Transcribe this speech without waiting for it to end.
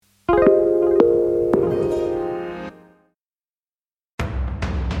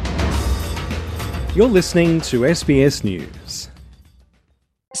You're listening to SBS News.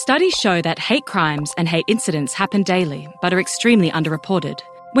 Studies show that hate crimes and hate incidents happen daily but are extremely underreported.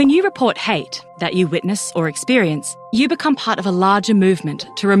 When you report hate that you witness or experience, you become part of a larger movement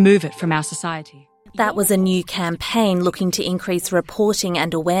to remove it from our society. That was a new campaign looking to increase reporting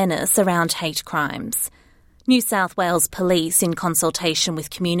and awareness around hate crimes. New South Wales Police, in consultation with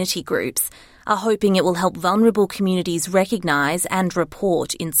community groups, are hoping it will help vulnerable communities recognise and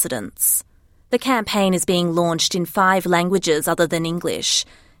report incidents. The campaign is being launched in 5 languages other than English,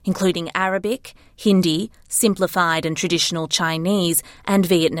 including Arabic, Hindi, simplified and traditional Chinese, and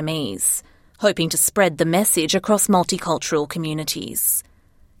Vietnamese, hoping to spread the message across multicultural communities.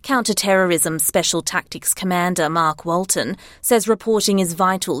 Counter-terrorism Special Tactics Commander Mark Walton says reporting is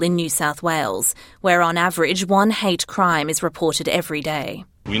vital in New South Wales, where on average 1 hate crime is reported every day.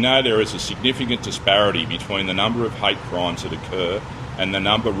 We know there is a significant disparity between the number of hate crimes that occur and the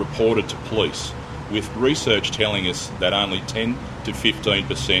number reported to police, with research telling us that only 10 to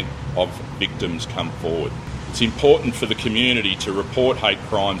 15% of victims come forward. It's important for the community to report hate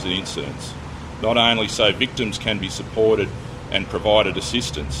crimes and incidents, not only so victims can be supported and provided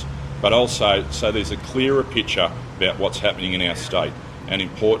assistance, but also so there's a clearer picture about what's happening in our state, and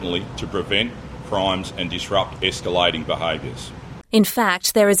importantly, to prevent crimes and disrupt escalating behaviours. In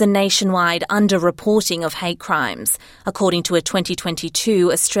fact, there is a nationwide underreporting of hate crimes, according to a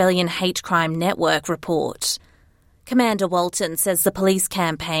 2022 Australian Hate Crime Network report. Commander Walton says the police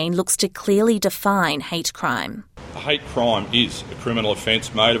campaign looks to clearly define hate crime. A hate crime is a criminal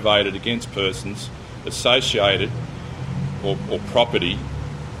offence motivated against persons, associated or property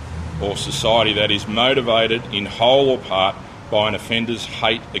or society that is motivated in whole or part by an offender's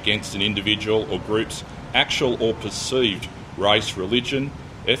hate against an individual or group's actual or perceived race, religion,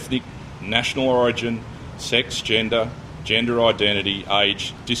 ethnic, national origin, sex, gender identity,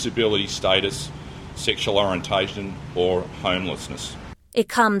 age, disability status, sexual orientation or homelessness. It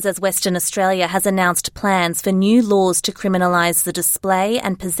comes as Western Australia has announced plans for new laws to criminalise the display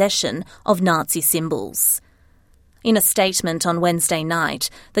and possession of Nazi symbols. In a statement on Wednesday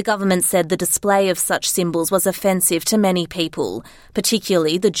night, the government said the display of such symbols was offensive to many people,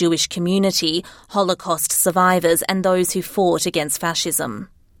 particularly the Jewish community, Holocaust survivors and those who fought against fascism.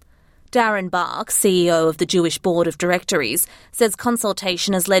 Darren Bark, CEO of the Jewish Board of Directories, says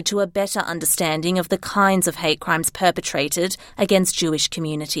consultation has led to a better understanding of the kinds of hate crimes perpetrated against Jewish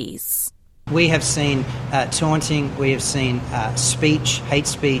communities. We have seen taunting, we have seen hate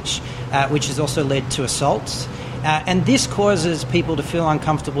speech, which has also led to assaults. And this causes people to feel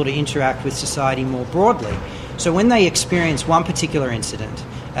uncomfortable to interact with society more broadly. So when they experience one particular incident,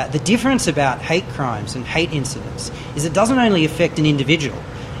 the difference about hate crimes and hate incidents is it doesn't only affect an individual,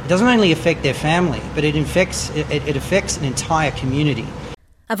 it doesn't only affect their family, but it affects an entire community.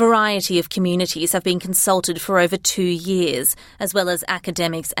 A variety of communities have been consulted for over 2 years, as well as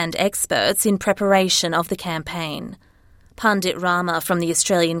academics and experts in preparation of the campaign. Pandit Rama from the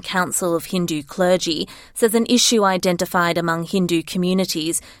Australian Council of Hindu Clergy says an issue identified among Hindu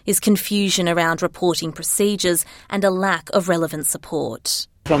communities is confusion around reporting procedures and a lack of relevant support.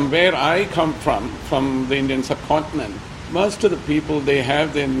 From where I come from the Indian subcontinent, most of the people, they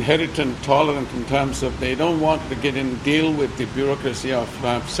have the inherent tolerance in terms of they don't want to get in deal with the bureaucracy of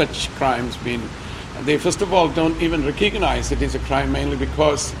such crimes being. They first of all don't even recognize it is a crime, mainly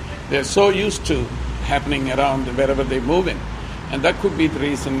because they're so used to happening around wherever they move in. And that could be the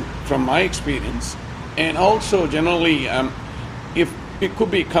reason from my experience. And also generally, if it could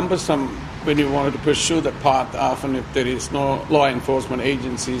be cumbersome when you wanted to pursue the path, often if there is no law enforcement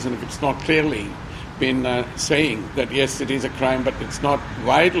agencies and if it's not clearly been saying that yes, it is a crime, but it's not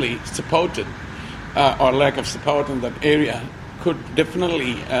widely supported or lack of support in that area, could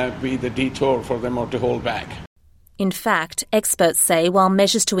definitely be the detour for them or to hold back. In fact, experts say while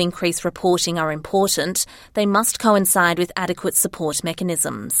measures to increase reporting are important, they must coincide with adequate support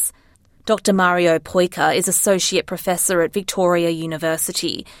mechanisms. Dr. Mario Poika is Associate Professor at Victoria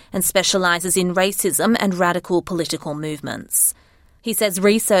University and specialises in racism and radical political movements. He says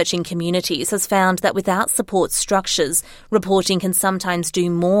research in communities has found that without support structures, reporting can sometimes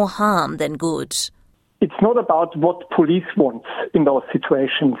do more harm than good. It's not about what police want in those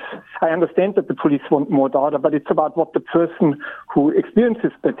situations. I understand that the police want more data, but it's about what the person who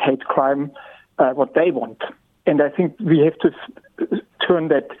experiences that hate crime, what they want. And I think we have to turn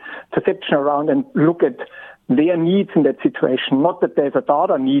that perception around and look at their needs in that situation. Not that there's a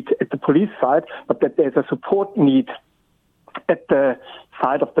data need at the police side, but that there's a support need at the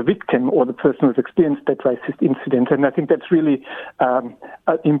side of the victim or the person who's experienced that racist incident. And I think that's really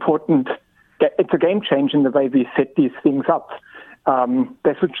important. It's a game changer in the way we set these things up.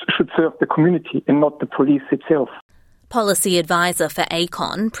 they should serve the community and not the police itself. Policy advisor for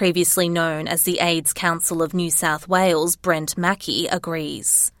ACON, previously known as the AIDS Council of New South Wales, Brent Mackey,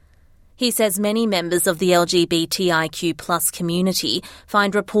 agrees. He says many members of the LGBTIQ+ community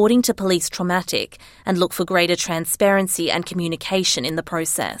find reporting to police traumatic and look for greater transparency and communication in the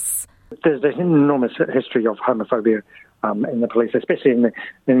process. There's an enormous history of homophobia in the police, especially in the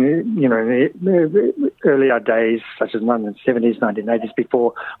earlier days, such as 1970s, 1980s,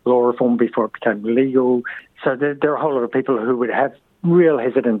 before law reform, before it became legal. So there are a whole lot of people who would have real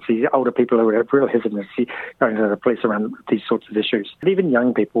hesitancy, older people who would have real hesitancy going to the police around these sorts of issues. And even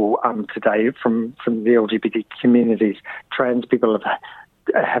young people today from the LGBT communities, trans people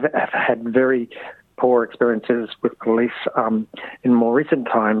have had very poor experiences with police in more recent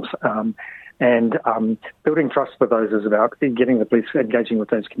times. And building trust with those is about getting the police engaging with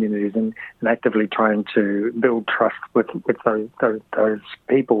those communities and actively trying to build trust with those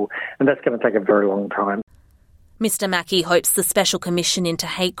people. And that's going to take a very long time. Mr Mackey hopes the Special Commission into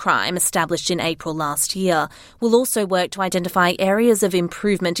Hate Crime, established in April last year, will also work to identify areas of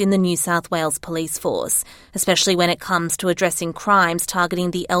improvement in the New South Wales police force, especially when it comes to addressing crimes targeting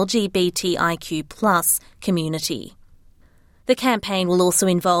the LGBTIQ+ community. The campaign will also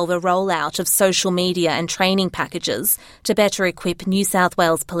involve a rollout of social media and training packages to better equip New South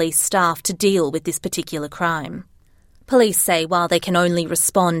Wales police staff to deal with this particular crime. Police say while they can only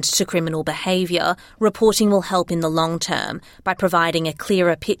respond to criminal behaviour, reporting will help in the long term by providing a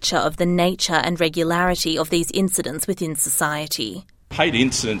clearer picture of the nature and regularity of these incidents within society. Hate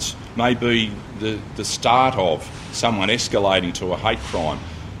incidents may be the start of someone escalating to a hate crime,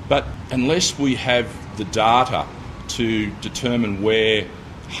 but unless we have the data to determine where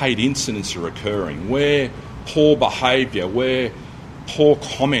hate incidents are occurring, where poor behaviour, where poor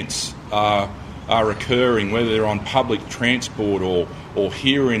comments are occurring, whether they're on public transport or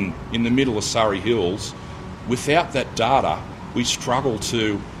here in the middle of Surrey Hills, without that data, we struggle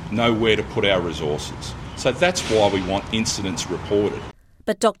to know where to put our resources. So that's why we want incidents reported.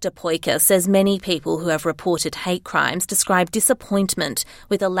 But Dr Poyker says many people who have reported hate crimes describe disappointment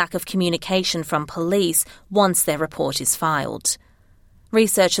with a lack of communication from police once their report is filed.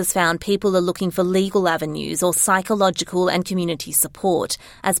 Research has found people are looking for legal avenues or psychological and community support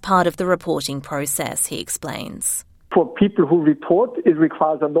as part of the reporting process, he explains. For people who report, it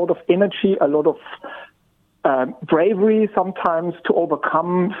requires a lot of energy, a lot of bravery sometimes to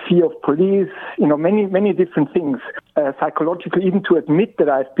overcome fear of police, many different things. Psychologically, even to admit that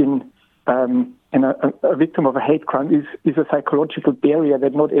I've been a victim of a hate crime is a psychological barrier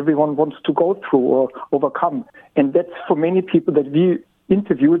that not everyone wants to go through or overcome. And that's for many people that we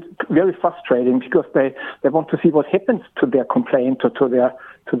interviewed very frustrating because they want to see what happens to their complaint or to their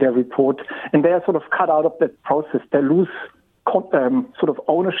report, and they are sort of cut out of that process. They lose sort of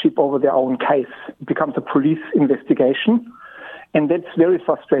ownership over their own case. It becomes a police investigation, and that's very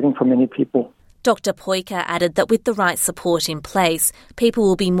frustrating for many people. Dr Poyker added that with the right support in place, people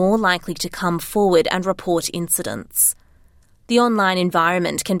will be more likely to come forward and report incidents. The online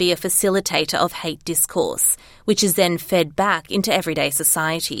environment can be a facilitator of hate discourse, which is then fed back into everyday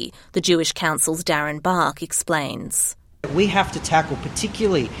society, the Jewish Council's Darren Bark explains. We have to tackle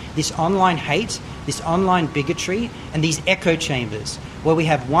particularly this online hate, this online bigotry, and these echo chambers where we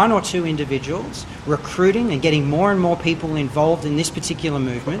have one or two individuals recruiting and getting more and more people involved in this particular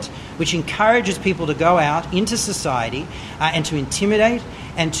movement, which encourages people to go out into society and to intimidate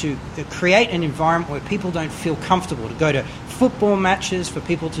and to create an environment where people don't feel comfortable to go to football matches, for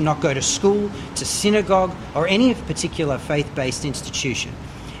people to not go to school, to synagogue, or any particular faith-based institution.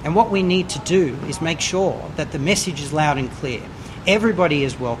 And what we need to do is make sure that the message is loud and clear. Everybody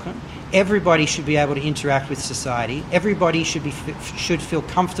is welcome. Everybody should be able to interact with society. Everybody should feel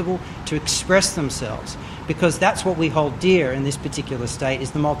comfortable to express themselves, because that's what we hold dear in this particular state,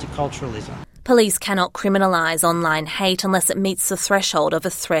 is the multiculturalism. Police cannot criminalise online hate unless it meets the threshold of a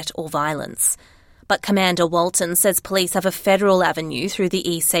threat or violence. But Commander Walton says police have a federal avenue through the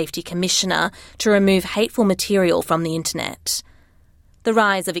eSafety Commissioner to remove hateful material from the internet. The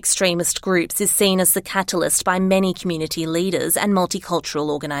rise of extremist groups is seen as the catalyst by many community leaders and multicultural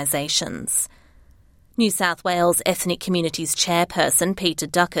organisations. New South Wales Ethnic Communities Chairperson Peter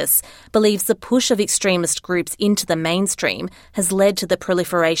Duckus believes the push of extremist groups into the mainstream has led to the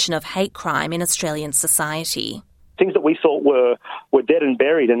proliferation of hate crime in Australian society. Things that we thought were dead and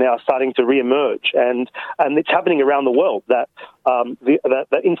buried are now starting to re-emerge, and it's happening around the world. That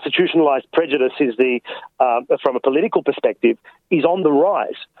institutionalised prejudice is from a political perspective, is on the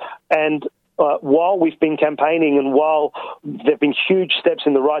rise. And while we've been campaigning and while there have been huge steps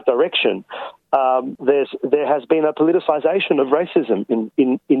in the right direction, there has been a politicisation of racism,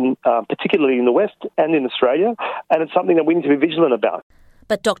 in particularly in the West and in Australia, and it's something that we need to be vigilant about.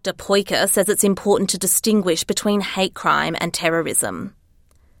 But Dr. Poyker says it's important to distinguish between hate crime and terrorism.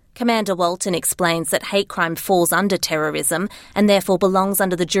 Commander Walton explains that hate crime falls under terrorism and therefore belongs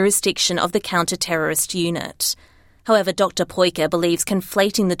under the jurisdiction of the counter-terrorist unit. However, Dr. Poyker believes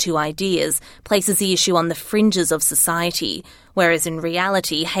conflating the two ideas places the issue on the fringes of society, whereas in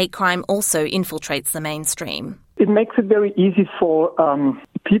reality, hate crime also infiltrates the mainstream. It makes it very easy for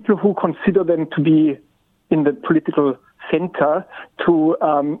people who consider them to be in the political centre to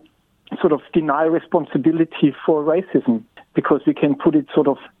sort of deny responsibility for racism, because we can put it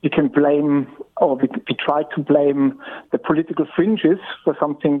we can blame, or we try to blame the political fringes for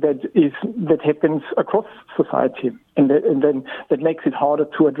something that happens across society, and then that makes it harder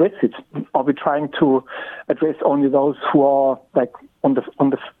to address it. Are we trying to address only those who are like on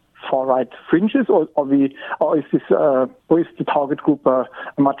the far right fringes, or is the target group a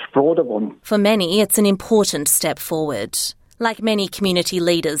much broader one? For many, it's an important step forward. Like many community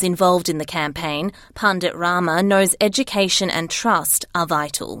leaders involved in the campaign, Pandit Rama knows education and trust are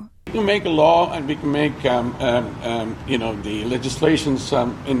vital. We can make a law and we can make the legislations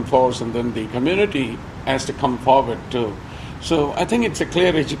in force, and then the community has to come forward too. So I think it's a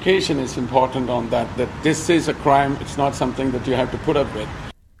clear education is important on that this is a crime, it's not something that you have to put up with.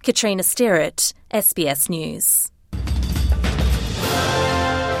 Katrina Sterrett, SBS News.